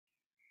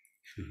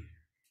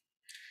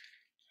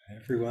Hi,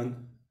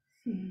 everyone.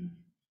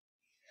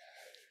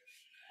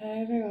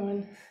 Hi,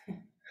 everyone.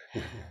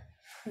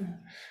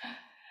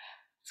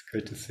 It's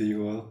great to see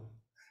you all.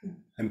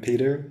 I'm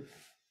Peter,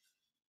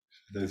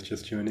 for those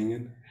just joining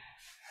in.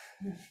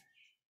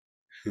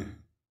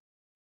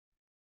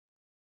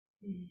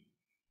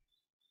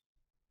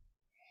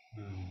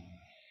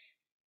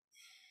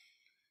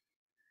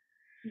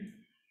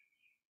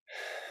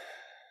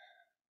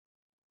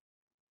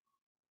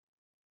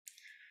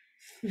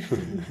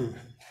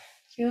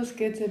 Feels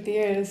good to be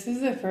here. This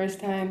is the first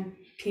time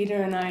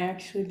Peter and I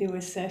actually do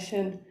a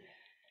session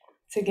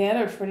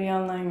together for the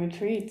online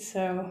retreat,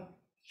 so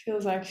it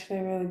feels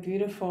actually really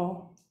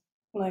beautiful,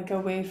 like a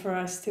way for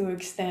us to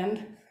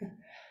extend.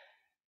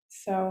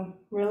 So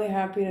really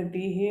happy to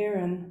be here,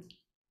 and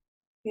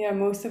yeah,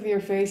 most of your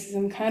faces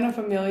I'm kind of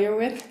familiar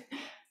with,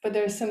 but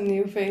there's some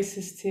new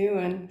faces too,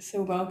 and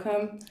so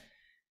welcome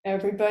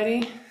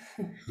everybody.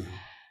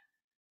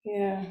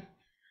 Yeah.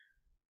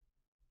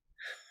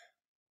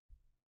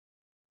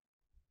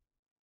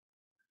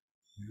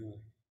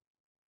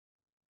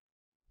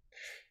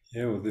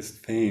 Yeah, well, this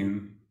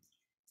theme,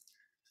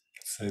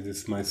 so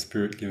this My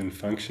Spirit Given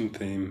Function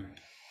theme,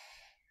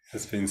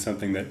 has been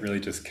something that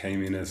really just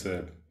came in as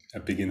a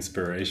big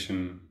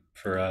inspiration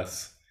for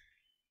us.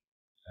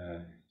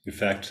 In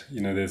fact,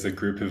 there's a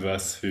group of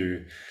us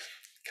who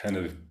kind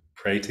of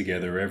pray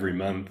together every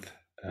month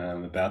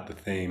about the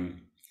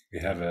theme. We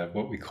have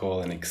what we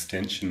call an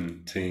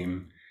extension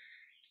team,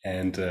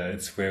 and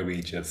it's where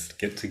we just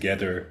get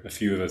together, a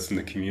few of us in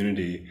the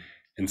community,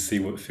 and see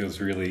what feels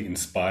really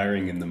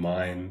inspiring in the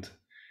mind,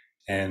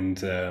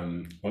 and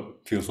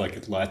what feels like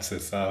it lights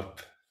us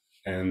up.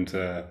 And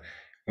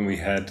when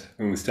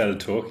we started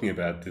talking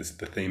about this,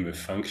 the theme of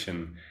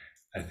function,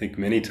 I think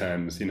many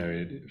times,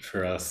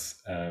 for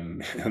us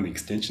on the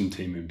extension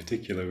team in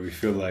particular, we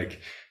feel like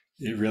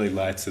it really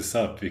lights us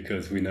up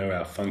because we know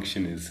our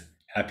function is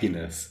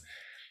happiness,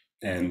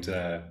 and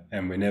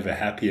we're never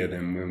happier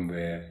than when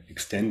we're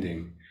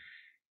extending.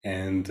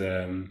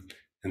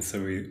 And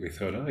so we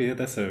thought, oh yeah,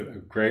 that's a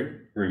great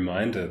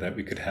reminder that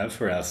we could have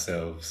for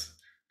ourselves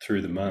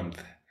through the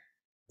month.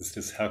 It's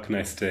just, how can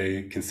I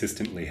stay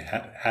consistently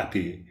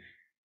happy?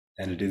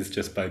 And it is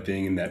just by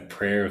being in that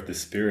prayer of the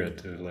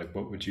spirit of like,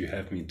 what would you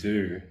have me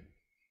do?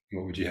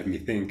 What would you have me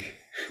think?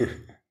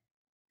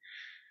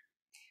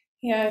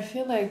 Yeah, I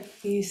feel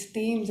like these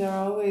themes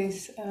are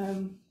always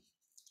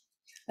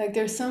like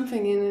there's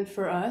something in it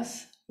for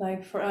us,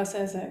 like for us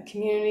as a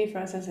community, for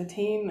us as a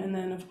team, and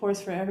then of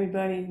course for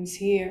everybody who's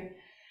here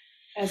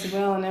as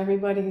well and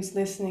everybody who's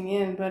listening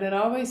in. But it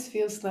always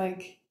feels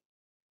like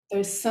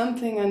there's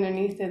something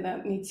underneath it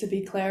that needs to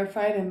be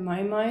clarified in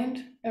my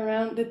mind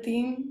around the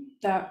theme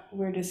that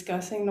we're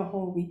discussing the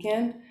whole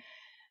weekend.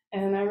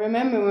 And I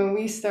remember when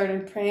we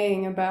started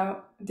praying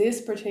about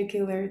this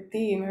particular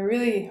theme, I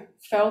really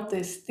felt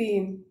this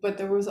theme, but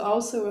there was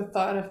also a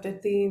thought of the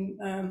theme,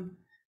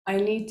 I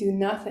need do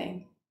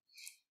nothing.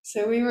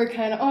 So we were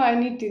kind of, oh, I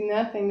need do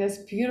nothing. That's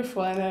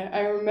beautiful. And I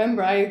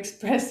remember I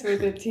expressed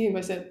with the team,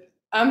 I said,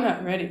 I'm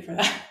not ready for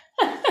that.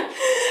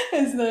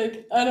 It's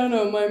like, I don't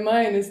know, my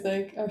mind is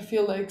like, I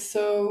feel like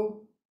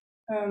so,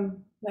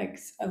 like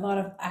a lot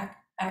of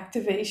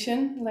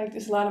activation, like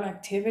there's a lot of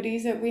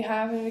activities that we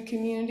have in the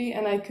community.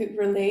 And I could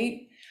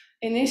relate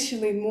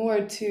initially more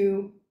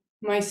to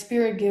my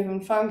spirit given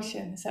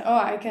function. So, oh,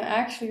 I can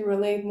actually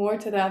relate more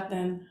to that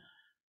than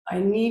I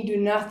need do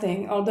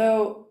nothing.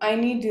 Although I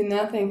need do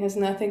nothing has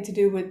nothing to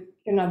do with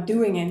you're not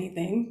doing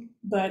anything,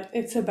 but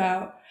it's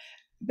about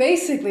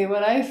basically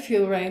what I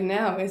feel right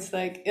now. It's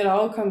like it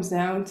all comes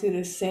down to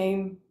the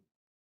same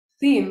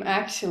theme,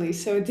 actually.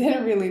 So it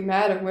didn't really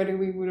matter whether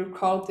we would have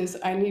called this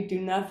I need do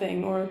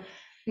nothing or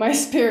my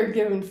spirit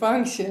given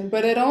function,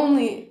 but it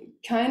only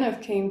kind of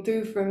came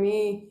through for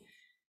me.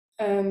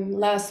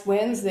 Last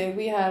Wednesday,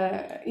 we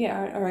had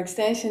our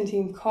extension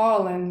team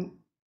call, and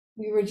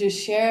we were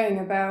just sharing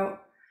about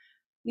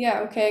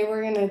okay,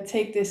 we're going to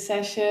take this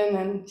session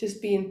and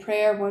just be in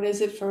prayer. What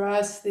is it for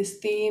us, this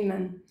theme?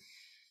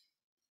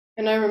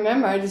 And I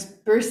remember I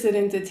just bursted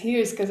into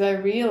tears because I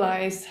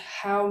realized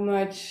how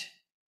much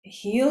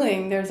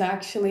healing there's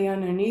actually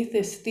underneath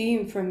this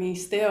theme for me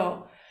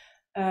still.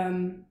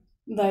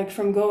 Like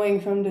from going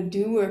from the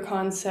doer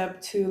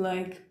concept to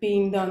like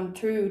being done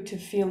through to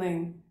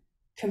feeling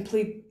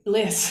complete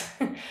bliss.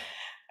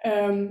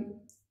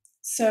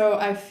 So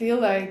I feel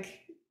like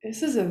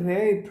this is a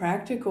very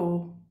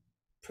practical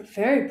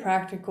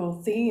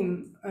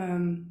theme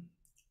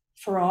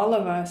for all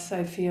of us,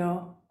 I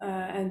feel.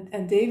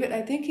 And David,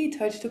 I think he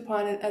touched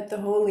upon it at the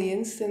Holy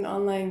Instant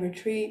online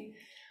retreat,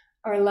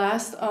 our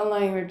last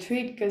online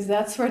retreat, because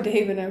that's where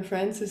David and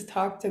Francis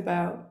talked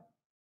about,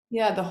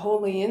 the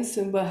Holy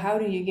Instant. But how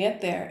do you get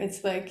there?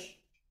 It's like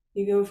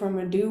you go from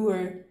a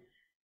doer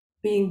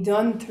being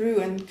done through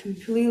and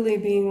completely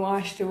being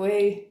washed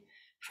away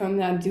from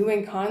that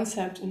doing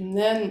concept. And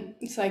then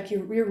it's like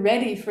you're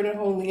ready for the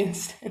Holy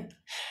Instant.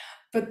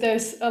 But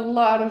there's a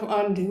lot of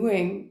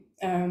undoing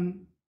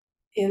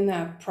in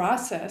that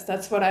process.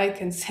 That's what I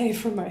can say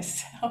for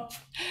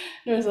myself.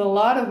 there's a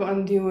lot of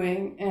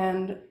undoing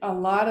and a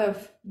lot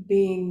of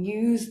being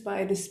used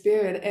by the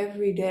Spirit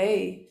every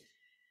day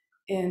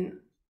in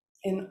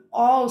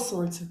all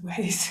sorts of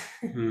ways.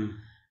 Mm.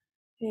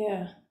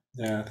 Yeah.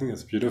 Yeah, I think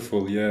that's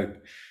beautiful. Yeah,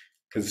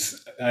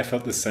 because I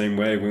felt the same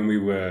way when we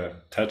were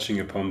touching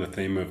upon the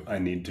theme of I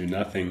need do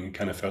nothing. It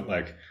kind of felt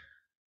like,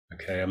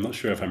 okay, I'm not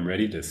sure if I'm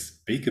ready to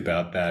speak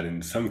about that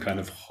in some kind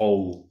of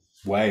whole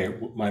way.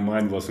 My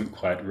mind wasn't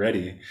quite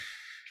ready.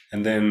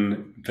 But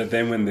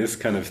then when this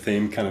kind of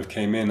theme kind of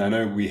came in, I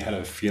know we had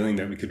a feeling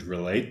that we could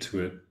relate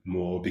to it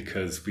more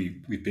because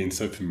we've been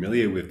so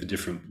familiar with the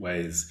different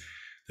ways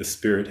the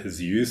Spirit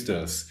has used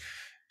us.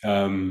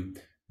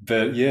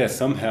 But yeah,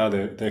 somehow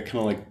they're kind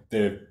of like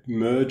they're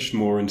merged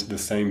more into the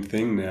same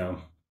thing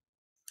now.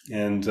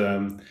 And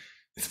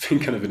it's been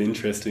kind of an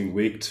interesting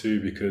week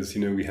too, because,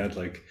 we had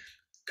like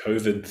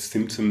COVID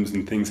symptoms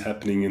and things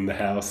happening in the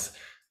house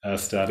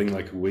starting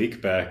like a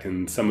week back.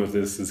 And some of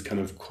this has kind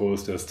of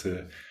caused us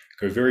to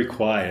go very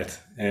quiet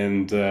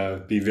and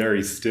be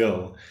very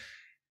still.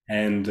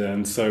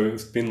 And so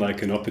it's been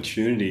like an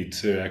opportunity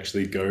to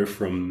actually go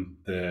from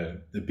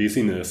the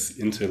busyness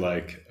into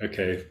like,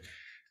 okay,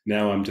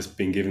 now I'm just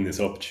being given this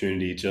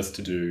opportunity just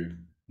to do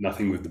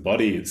nothing with the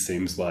body, it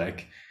seems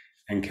like.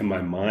 And can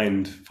my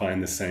mind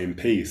find the same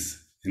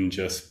peace in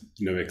just,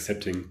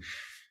 accepting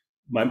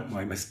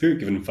my spirit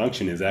given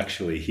function is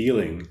actually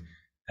healing.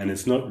 And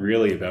it's not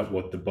really about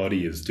what the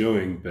body is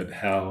doing, but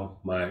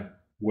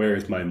where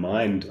is my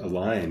mind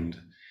aligned?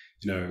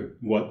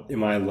 What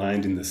am I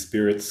aligned in the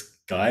spirit's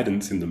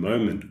guidance in the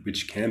moment,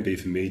 which can be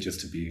for me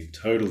just to be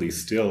totally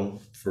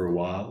still for a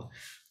while,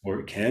 or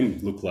it can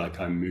look like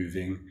I'm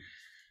moving.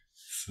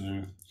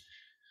 So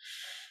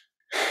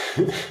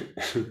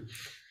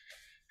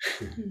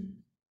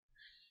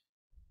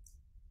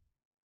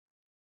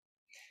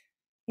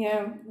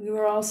Yeah, we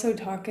were also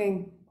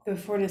talking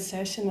before the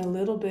session a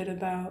little bit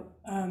about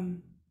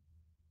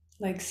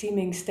like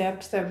seeming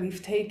steps that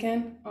we've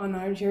taken on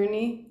our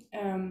journey.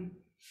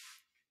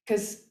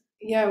 Because,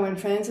 yeah, when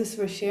Francis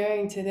was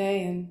sharing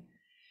today, and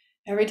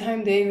every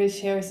time David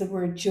shares the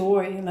word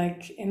joy,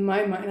 like in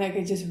my mind, like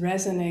it just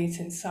resonates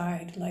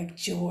inside, like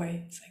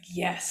joy. It's like,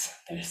 yes,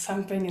 there's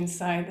something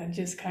inside that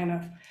just kind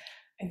of,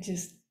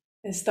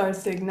 it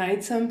starts to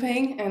ignite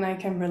something, and I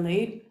can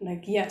relate,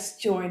 like, yes,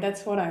 joy,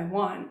 that's what I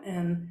want.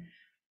 And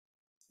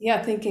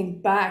yeah,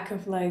 thinking back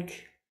of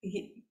like,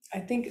 I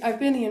think I've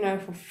been here now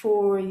for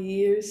 4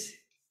 years.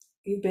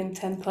 You've been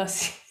 10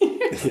 plus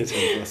years. Yeah,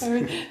 10 plus. I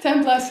mean,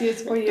 10 plus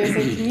years, 4 years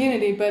in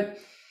community. But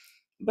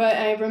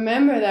I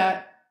remember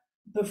that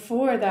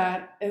before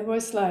that, it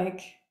was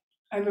like,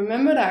 I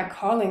remember that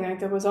calling, like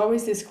there was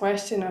always this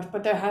question of,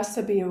 but there has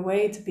to be a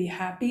way to be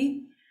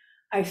happy.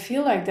 I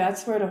feel like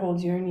that's where the whole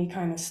journey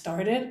kind of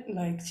started,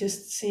 like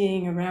just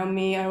seeing around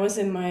me. I was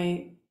in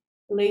my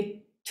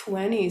late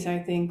 20s, I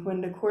think,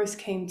 when the course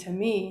came to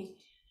me.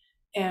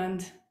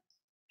 And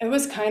it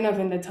was kind of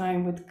in the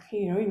time with,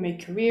 you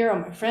make career, all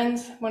my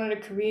friends wanted a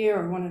career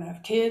or wanted to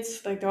have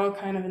kids, like they're all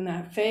kind of in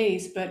that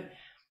phase. But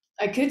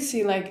I could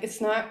see like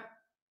it's not,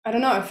 I don't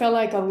know, I felt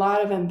like a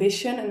lot of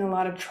ambition and a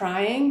lot of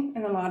trying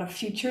and a lot of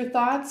future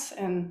thoughts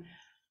and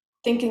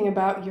thinking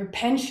about your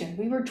pension.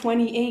 We were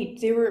 28,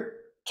 they were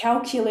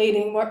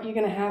calculating what you're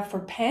going to have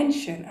for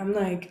pension. I'm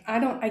like,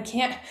 I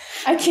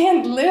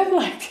can't live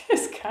like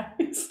this,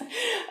 guys.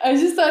 I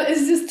just thought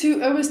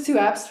it was too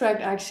abstract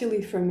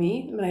actually for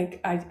me.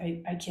 Like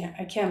I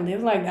can't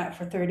live like that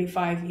for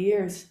 35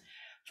 years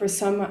for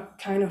some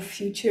kind of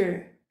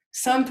future,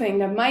 something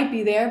that might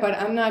be there, but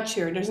I'm not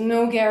sure. There's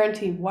no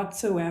guarantee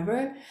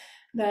whatsoever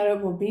that it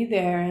will be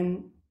there.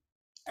 And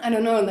I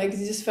don't know, like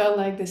it just felt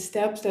like the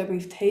steps that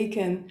we've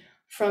taken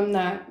from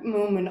that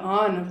moment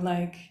on of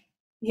like,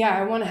 yeah,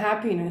 I want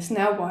happiness.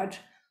 Now what?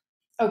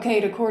 Okay,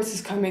 the course is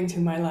coming to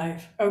my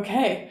life.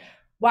 Okay,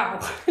 wow,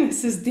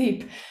 this is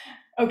deep.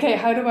 Okay,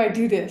 how do I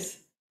do this?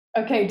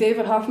 Okay,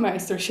 David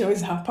Hoffmeister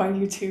shows up on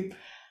YouTube.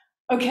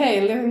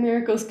 Okay, Living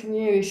Miracles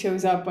Community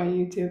shows up on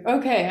YouTube.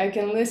 Okay, I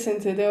can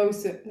listen to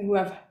those who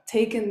have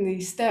taken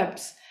these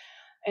steps.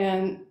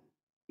 And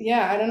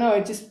yeah, I don't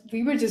know,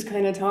 we were just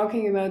kind of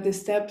talking about the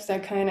steps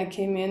that kind of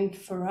came in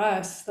for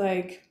us,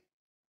 like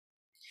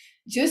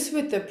just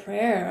with the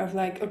prayer of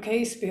like,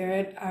 okay,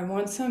 Spirit, I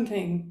want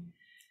something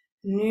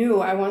new.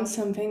 I want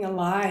something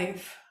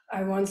alive.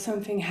 I want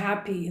something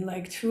happy,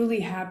 like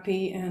truly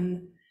happy,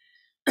 and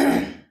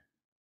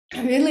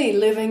really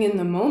living in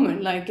the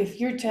moment. Like if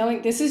you're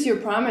telling, this is your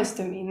promise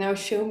to me, now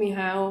show me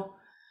how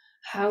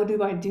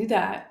do I do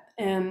that?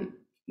 And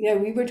yeah,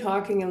 we were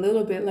talking a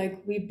little bit,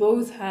 like we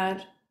both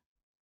had,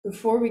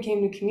 before we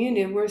came to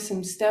community, there were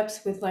some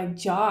steps with like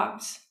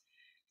jobs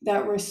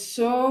that were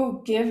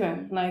so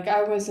given. Like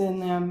I was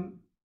in,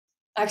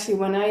 actually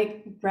when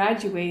I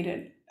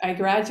graduated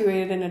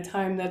in a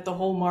time that the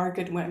whole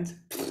market went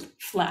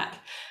flat.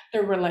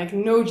 There were like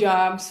no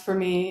jobs for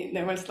me.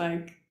 I was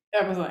like,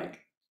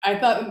 I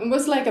thought it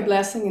was like a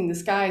blessing in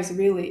disguise,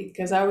 really,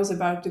 because I was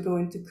about to go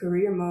into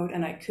career mode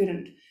and I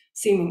couldn't,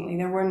 seemingly.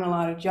 There weren't a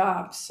lot of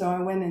jobs. So I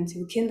went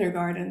into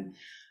kindergarten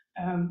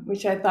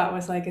which I thought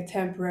was like a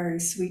temporary,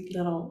 sweet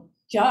little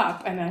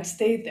job. And I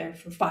stayed there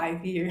for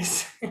 5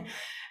 years.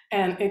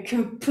 And it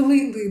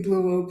completely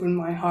blew open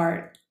my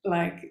heart,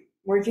 like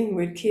working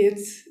with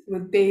kids,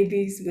 with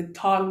babies, with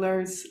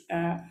toddlers.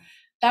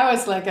 That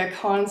was like a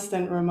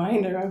constant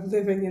reminder of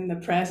living in the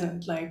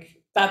present. Like,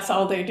 that's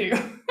all they do.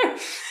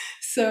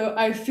 So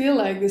I feel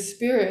like the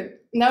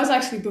Spirit, and that was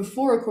actually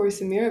before A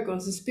Course in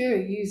Miracles, the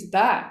Spirit used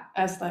that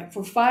as like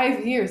for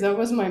 5 years, that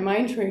was my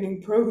mind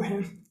training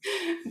program,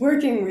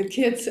 working with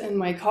kids and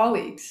my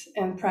colleagues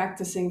and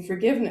practicing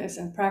forgiveness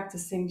and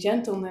practicing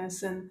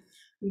gentleness and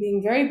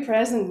being very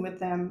present with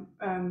them.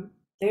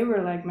 They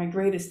were like my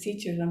greatest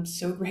teachers. I'm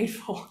so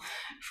grateful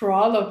for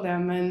all of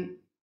them.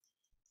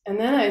 And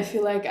then I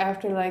feel like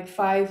after like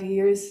 5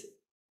 years,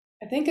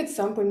 I think at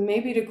some point,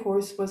 maybe the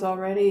course was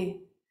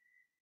already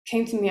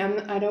came to me.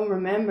 I don't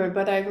remember,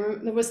 but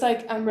it was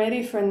like, I'm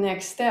ready for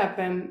next step.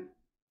 And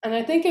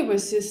I think it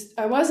was just,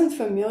 I wasn't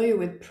familiar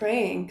with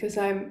praying because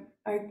I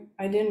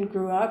didn't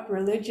grow up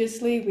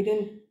religiously. We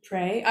didn't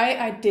pray.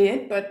 I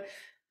did, but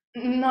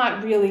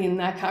not really in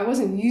that kind. I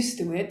wasn't used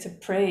to it, to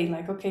pray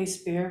like, okay,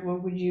 Spirit,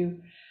 what would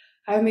you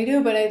have me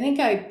do? But I think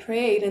I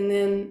prayed, and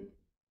then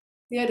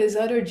this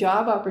other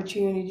job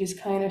opportunity just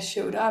kind of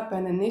showed up.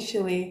 And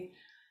initially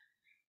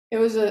it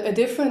was a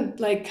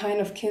different like kind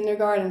of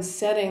kindergarten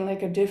setting,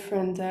 like a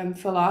different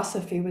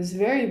philosophy. It was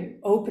very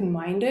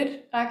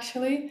open-minded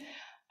actually.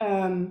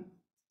 And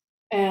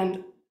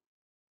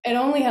it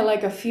only had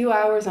like a few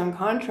hours on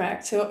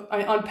contract. So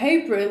on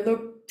paper, it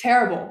looked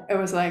terrible. It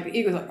was like, the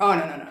ego's like, oh,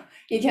 no.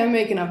 You can't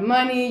make enough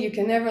money. You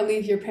can never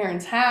leave your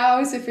parents'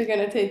 house if you're going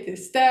to take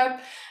this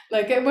step.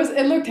 Like it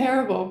looked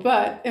terrible.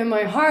 But in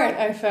my heart,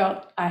 I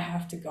felt, I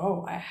have to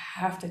go. I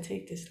have to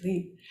take this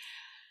leap.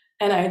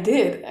 And I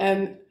did.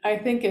 And I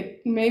think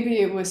maybe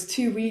it was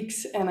 2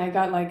 weeks and I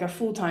got like a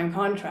full-time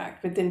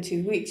contract within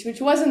 2 weeks, which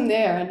wasn't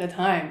there at the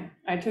time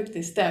I took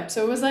this step.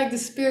 So it was like the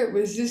Spirit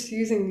was just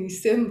using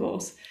these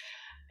symbols.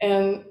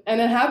 And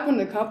it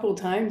happened a couple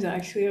times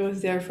actually. I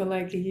was there for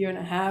like 1.5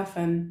 years,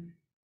 and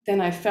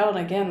then I felt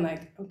again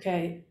like,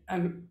 okay,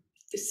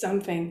 there's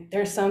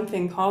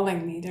something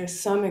calling me. There's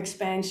some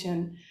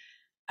expansion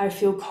I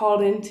feel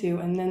called into.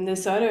 And then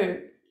this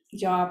other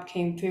job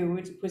came through,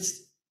 which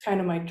was kind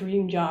of my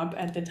dream job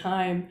at the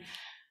time,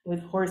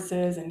 with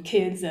horses and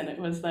kids, and it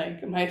was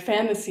like my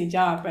fantasy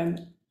job. And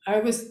I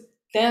was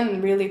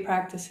then really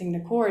practicing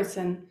the course,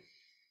 and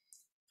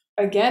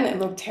again, it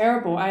looked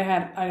terrible. I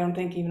don't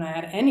think even I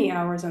had any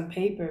hours on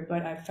paper,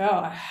 but I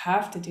felt I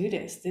have to do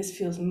this. This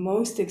feels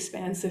most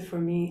expansive for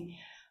me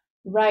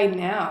right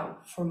now,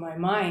 for my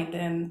mind.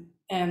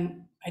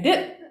 And I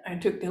did. I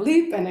took the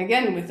leap. And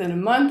again, within a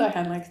month, I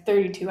had like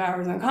 32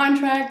 hours on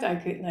contract. I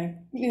could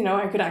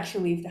I could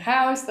actually leave the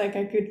house. Like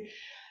I could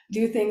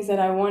do things that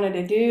I wanted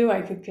to do.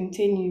 I could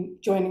continue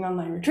joining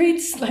online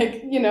retreats.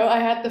 Like, I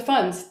had the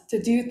funds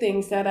to do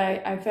things that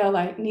I felt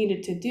I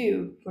needed to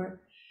do for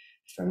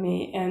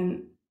me.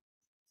 And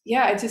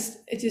yeah, it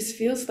just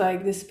feels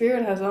like the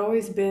Spirit has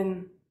always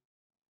been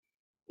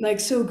like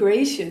so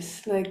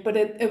gracious, like, but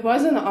it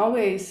wasn't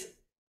always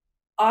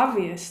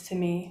obvious to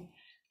me.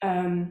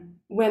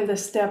 When the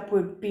step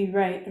would be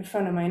right in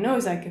front of my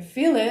nose, I could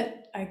feel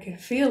it. I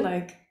could feel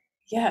like,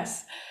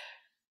 yes,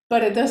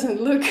 but it doesn't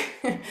look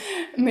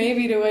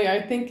maybe the way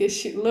I think it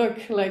should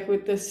look, like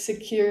with the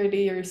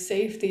security or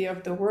safety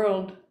of the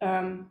world.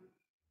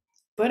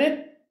 But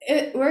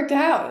it worked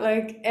out,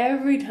 like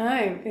every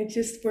time it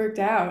just worked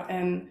out.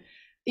 And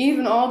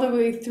even all the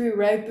way through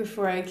right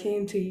before I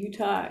came to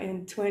Utah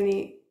in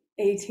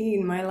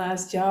 2018, my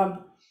last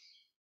job,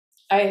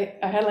 I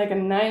had like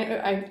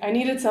I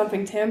needed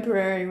something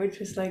temporary, which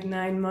was like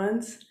 9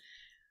 months.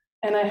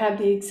 And I had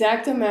the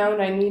exact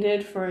amount I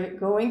needed for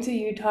going to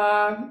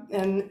Utah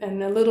and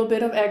a little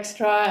bit of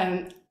extra.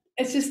 And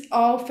it just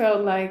all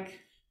felt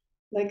like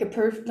a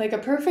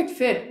perfect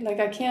fit. Like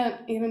I can't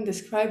even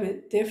describe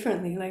it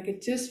differently. Like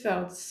it just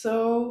felt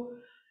so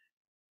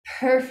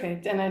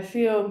perfect. And I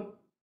feel,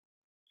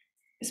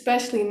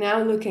 especially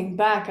now looking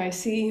back, I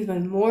see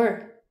even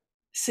more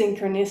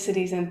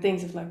synchronicities and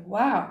things of like,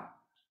 wow,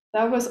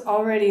 that was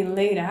already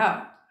laid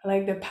out.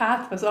 Like the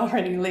path was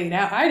already laid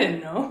out. I didn't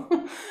know.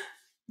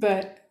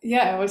 But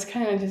yeah, it was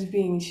kind of just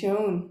being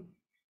shown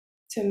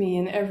to me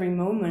in every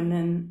moment.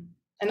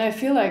 And I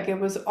feel like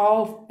it's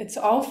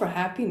all for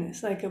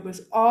happiness. Like it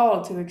was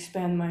all to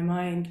expand my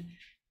mind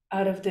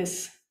out of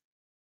this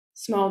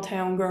small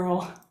town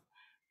girl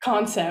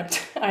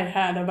concept I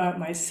had about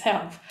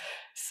myself.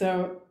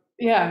 So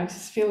yeah, I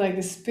just feel like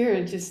the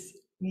Spirit just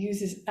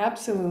uses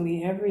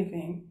absolutely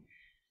everything.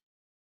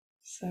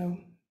 So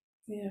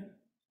yeah,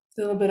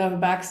 a little bit of a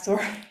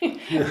backstory.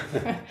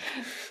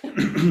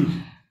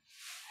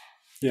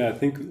 Yeah, I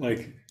think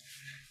like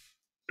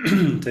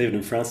David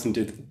and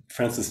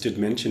Francis did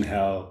mention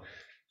how,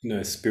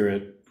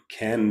 Spirit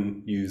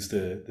can use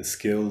the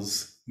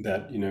skills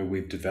that,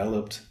 we've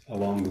developed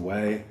along the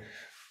way.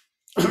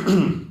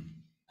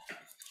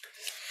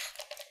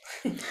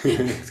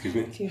 Excuse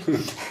me.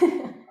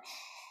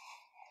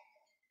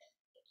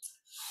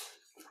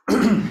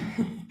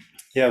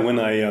 Yeah, when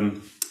I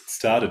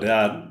started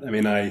out, I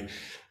mean, I've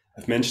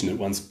mentioned it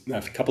once,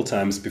 a couple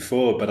times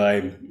before, but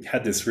I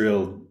had this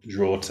real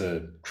draw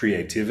to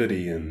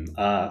creativity and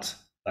art,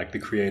 like the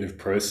creative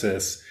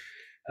process.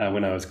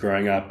 When I was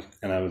growing up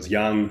and I was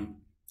young,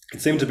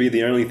 it seemed to be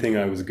the only thing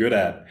I was good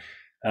at.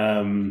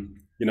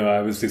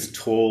 I was this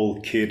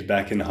tall kid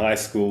back in high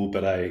school,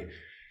 but I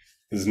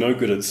was no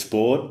good at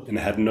sport and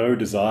had no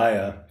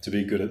desire to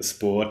be good at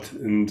sport.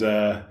 And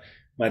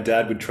my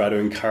dad would try to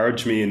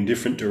encourage me in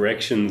different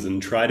directions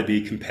and try to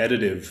be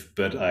competitive,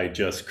 but I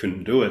just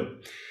couldn't do it.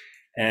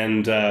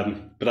 And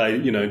but I,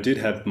 did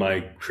have my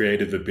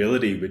creative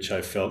ability, which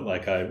I felt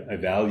like I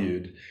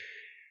valued.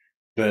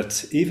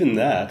 But even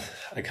that,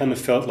 I kind of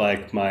felt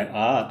like my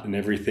art and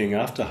everything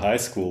after high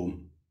school,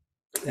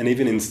 and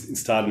even in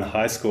starting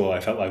high school, I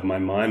felt like my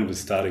mind was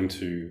starting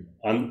to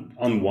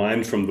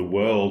unwind from the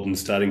world and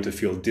starting to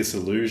feel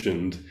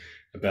disillusioned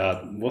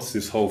about what's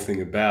this whole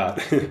thing about,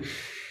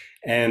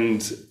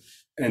 and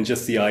and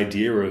just the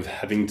idea of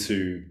having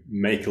to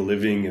make a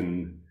living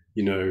and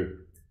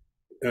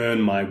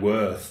earn my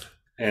worth,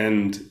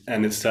 and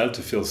it started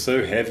to feel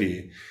so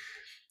heavy,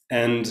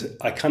 and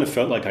I kind of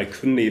felt like I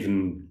couldn't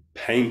even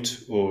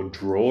paint or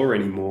draw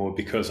anymore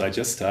because I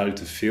just started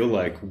to feel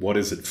like, what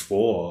is it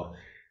for?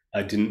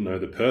 I didn't know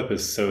the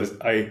purpose. So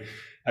I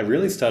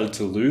really started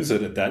to lose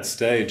it at that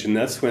stage. And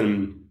that's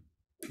when,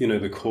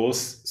 the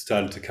course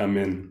started to come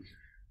in.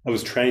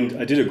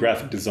 I did a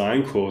graphic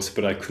design course,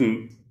 but I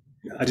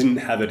didn't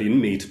have it in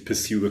me to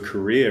pursue a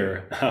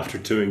career after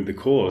doing the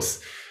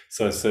course.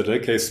 So I said,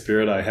 okay,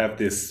 Spirit, I have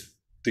this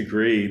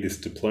degree, this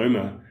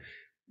diploma.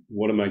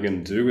 What am I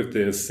going to do with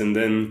this? And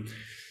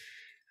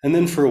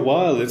then for a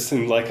while, it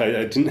seemed like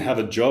I didn't have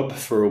a job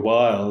for a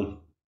while.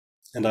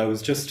 And I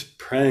was just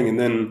praying. And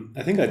then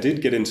I think I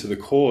did get into the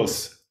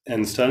course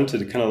and started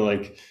to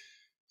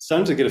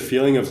get a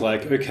feeling of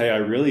like, okay, I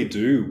really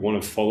do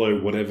want to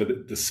follow whatever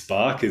the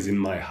spark is in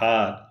my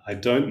heart. I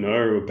don't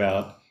know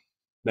about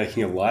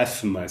making a life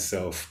for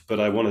myself, but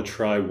I want to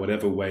try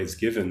whatever way is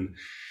given.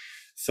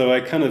 So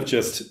I kind of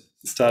just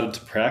started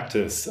to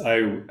practice.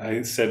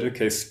 I said,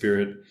 okay,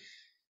 Spirit,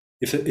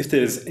 if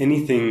there's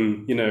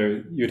anything,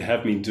 you'd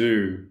have me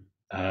do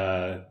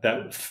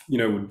that,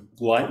 would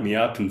light me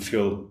up and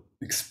feel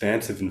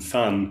expansive and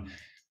fun,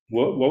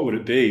 what would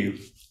it be?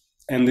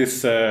 And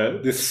this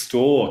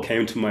store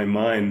came to my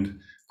mind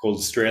called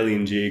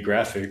Australian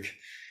Geographic,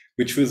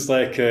 which was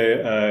like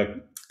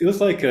it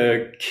was like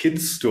a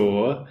kids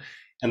store,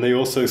 and they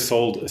also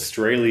sold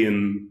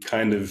Australian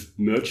kind of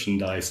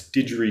merchandise,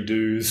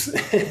 didgeridoos,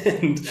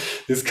 and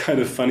this kind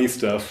of funny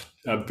stuff,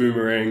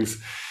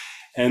 boomerangs.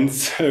 And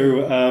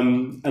so,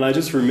 and I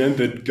just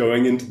remembered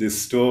going into this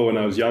store when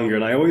I was younger,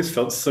 and I always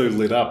felt so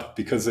lit up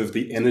because of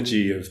the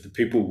energy of the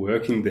people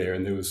working there,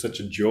 and there was such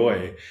a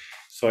joy.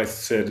 So I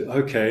said,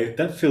 okay,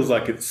 that feels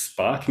like it's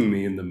sparking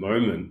me in the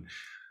moment.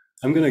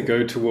 I'm going to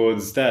go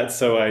towards that.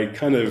 So I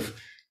kind of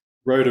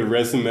wrote a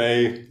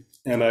resume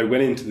and I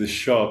went into the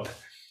shop,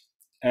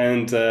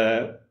 and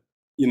the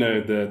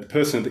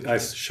person, I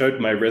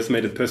showed my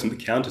resume to the person at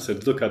the counter,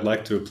 said, look, I'd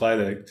like to apply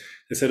there.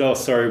 They said, oh,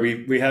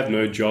 sorry, we have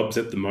no jobs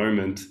at the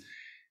moment.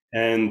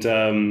 And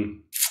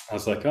I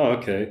was like, oh,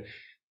 okay.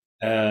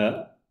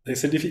 They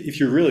said, if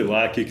you really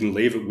like, you can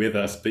leave it with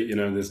us, but,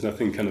 there's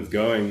nothing kind of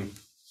going.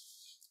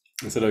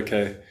 I said,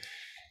 okay.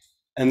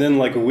 And then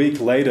like a week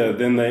later,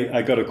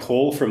 I got a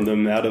call from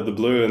them out of the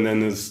blue. And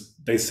then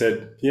they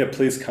said, yeah,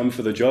 please come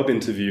for the job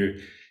interview.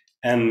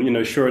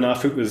 And, sure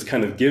enough, it was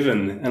kind of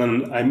given.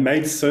 And I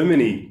made so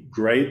many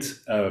great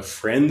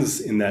friends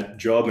in that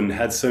job and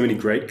had so many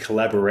great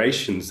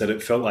collaborations that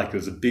it felt like it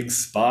was a big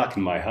spark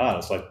in my heart.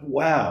 It's like,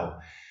 wow,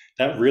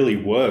 that really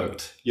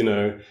worked,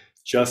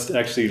 just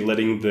actually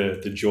letting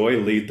the joy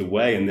lead the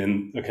way. And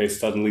then, okay,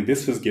 suddenly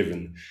this was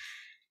given.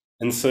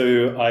 And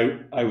so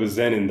I was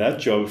then in that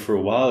job for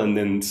a while. And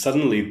then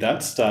suddenly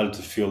that started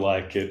to feel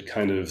like it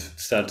kind of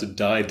started to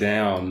die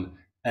down.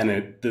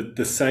 And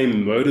the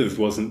same motive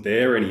wasn't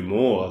there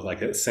anymore, like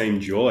that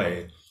same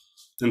joy.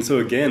 And so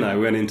again, I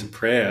went into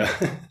prayer.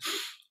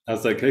 I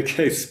was like,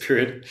 okay,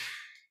 Spirit,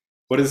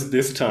 what is it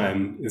this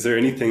time? Is there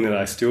anything that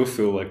I still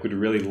feel like would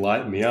really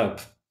light me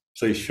up?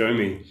 Please show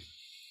me.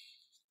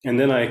 And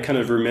then I kind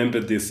of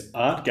remembered this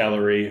art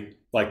gallery,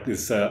 like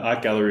this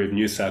art gallery of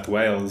New South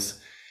Wales.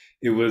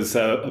 It was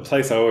a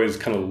place I always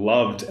kind of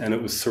loved, and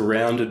it was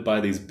surrounded by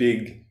these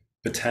big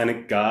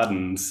botanic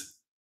gardens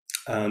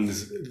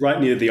right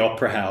near the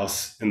Opera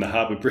House in the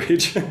Harbour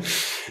Bridge.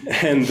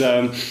 and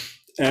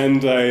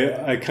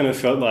I kind of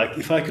felt like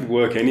if I could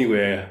work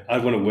anywhere,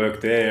 I'd want to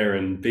work there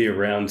and be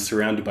around,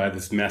 surrounded by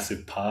this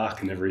massive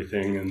park and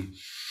everything.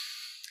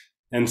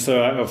 And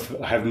so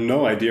I have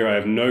no idea. I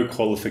have no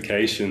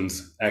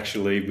qualifications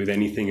actually with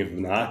anything of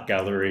an art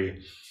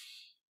gallery.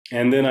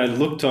 And then I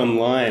looked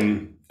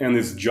online, and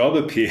this job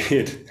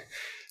appeared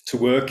to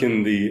work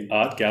in the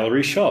art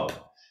gallery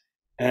shop.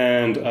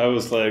 And I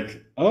was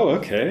like, oh,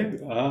 okay,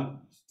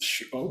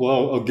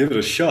 well, I'll give it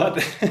a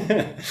shot.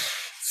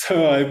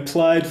 So I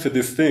applied for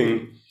this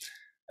thing.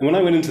 And when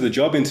I went into the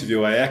job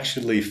interview, I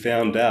actually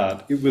found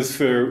out it was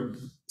for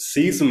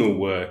seasonal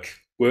work,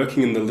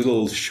 working in the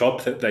little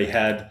shop that they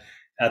had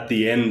at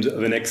the end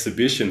of an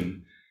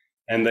exhibition.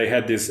 And they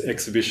had this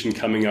exhibition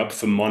coming up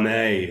for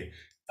Monet.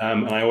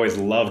 And I always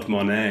loved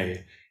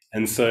Monet.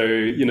 And so,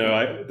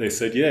 they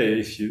said,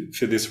 yeah,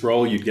 for this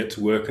role, you'd get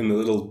to work in the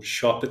little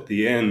shop at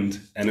the end,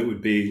 and it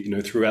would be,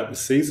 throughout the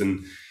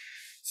season.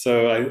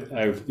 So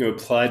I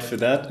applied for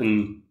that,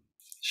 and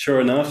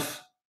sure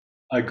enough,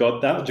 I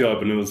got that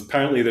job. And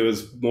apparently there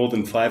was more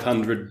than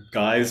 500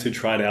 guys who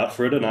tried out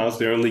for it, and I was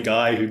the only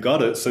guy who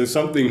got it. So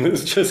something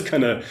was just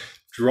kind of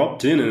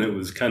dropped in, and it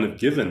was kind of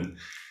given.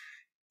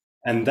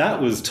 And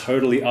that was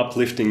totally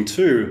uplifting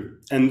too.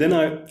 And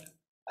then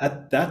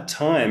at that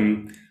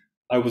time,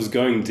 I was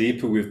going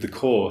deeper with the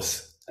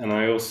course. And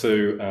I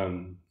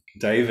also,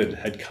 David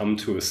had come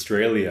to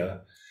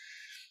Australia,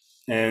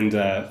 and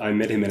I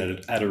met him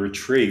at a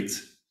retreat,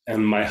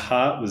 and my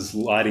heart was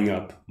lighting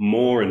up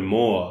more and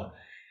more.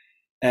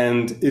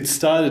 And it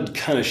started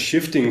kind of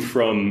shifting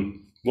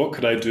from what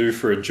could I do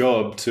for a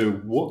job to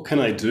what can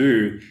I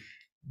do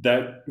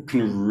that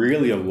can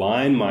really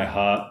align my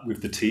heart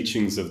with the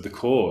teachings of the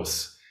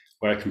course,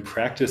 where I can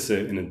practice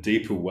it in a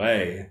deeper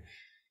way.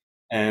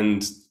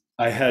 And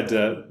I had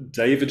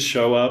David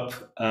show up,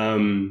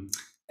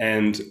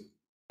 and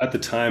at the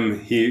time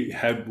he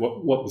had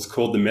what was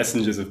called the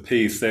Messengers of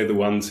Peace. They're the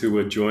ones who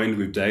were joined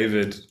with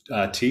David,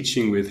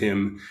 teaching with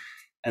him,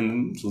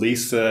 and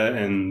Lisa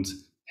and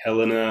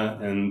Helena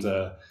and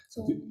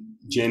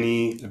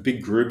Jenny, a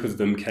big group of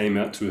them came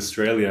out to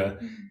Australia.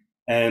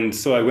 And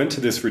so I went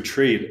to this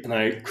retreat, and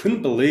I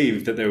couldn't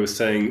believe that they were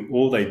saying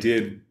all they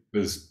did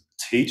was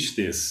teach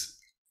this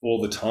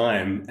all the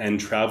time and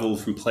travel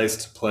from place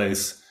to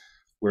place,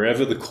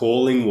 wherever the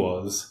calling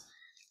was.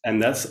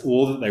 And that's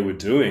all that they were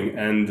doing.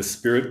 And the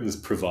Spirit was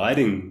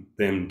providing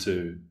them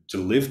to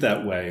live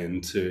that way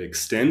and to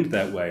extend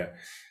that way.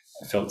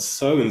 It felt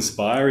so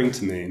inspiring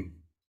to me.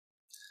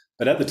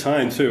 But at the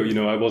time too,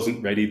 I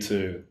wasn't ready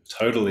to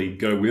totally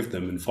go with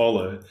them and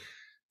follow.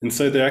 And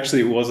so there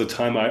actually was a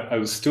time I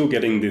was still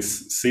getting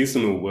this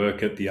seasonal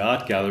work at the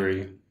art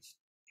gallery,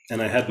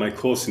 and I had my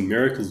Course in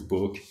Miracles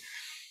book.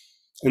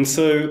 And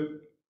so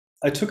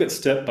I took it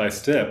step by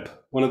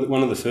step. One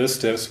of the first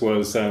steps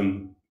was,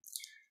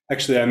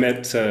 actually I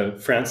met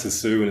Frances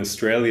Sue in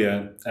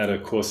Australia at a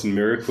Course in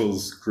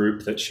Miracles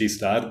group that she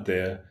started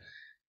there.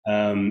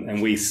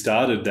 And we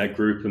started that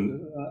group,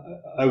 and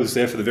I was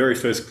there for the very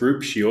first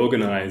group she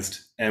organized,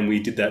 and we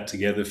did that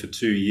together for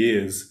 2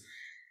 years.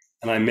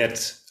 And I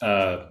met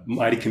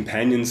Mighty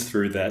Companions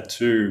through that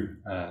too.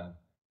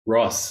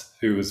 Ross,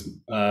 who was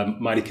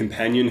Mighty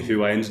Companion,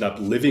 who I ended up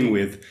living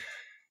with.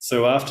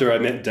 So after I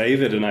met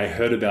David and I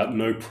heard about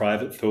no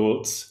private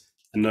thoughts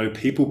and no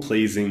people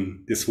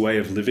pleasing, this way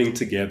of living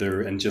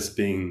together and just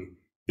being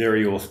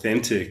very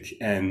authentic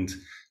and,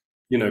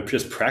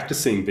 just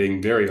practicing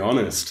being very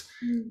honest,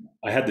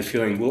 I had the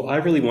feeling, well, I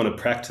really want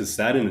to practice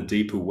that in a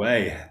deeper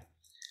way.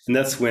 And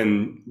that's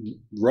when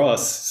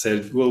Ross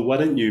said, well, why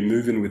don't you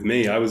move in with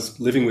me? I was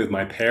living with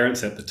my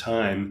parents at the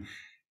time,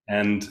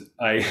 and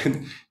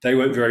they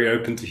weren't very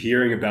open to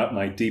hearing about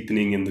my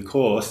deepening in the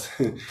course.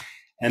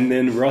 And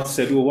then Ross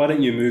said, well, why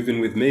don't you move in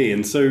with me?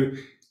 And so,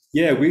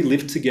 yeah, we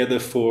lived together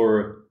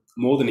for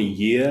more than a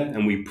year,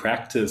 and we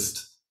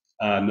practiced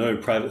no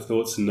private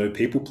thoughts and no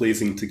people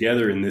pleasing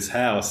together in this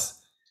house.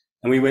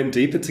 And we went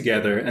deeper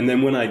together. And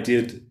then when I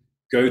did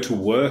go to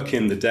work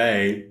in the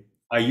day,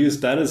 I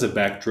used that as a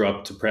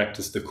backdrop to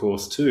practice the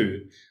course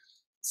too.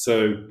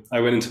 So I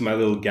went into my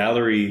little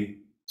gallery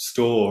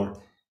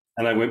store,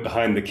 and I went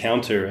behind the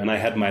counter, and I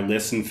had my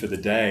lesson for the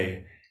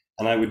day,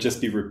 and I would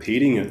just be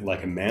repeating it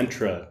like a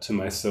mantra to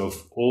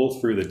myself all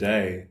through the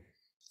day.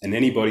 And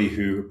anybody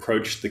who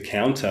approached the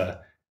counter,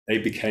 they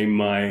became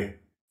my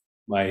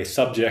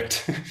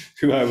subject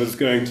who I was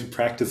going to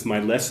practice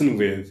my lesson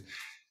with.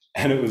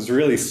 And it was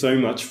really so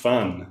much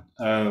fun.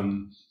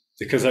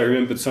 Because I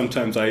remembered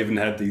sometimes I even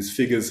had these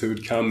figures who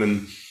would come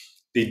and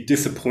be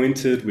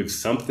disappointed with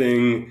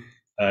something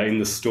in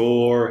the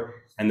store,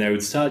 and they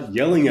would start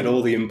yelling at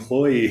all the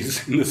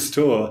employees in the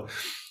store.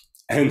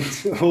 And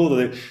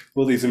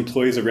all these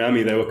employees around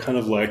me, they were kind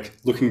of like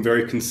looking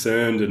very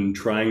concerned and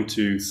trying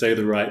to say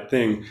the right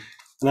thing.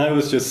 And I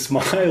was just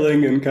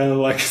smiling and kind of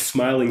like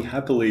smiling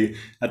happily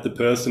at the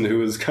person who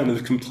was kind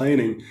of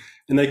complaining.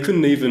 And they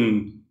couldn't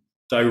even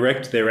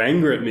direct their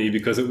anger at me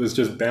because it was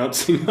just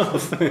bouncing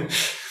off.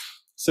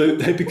 So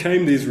they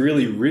became these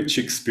really rich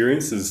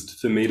experiences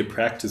for me to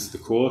practice the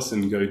course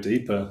and go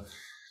deeper.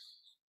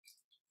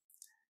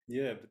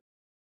 Yeah.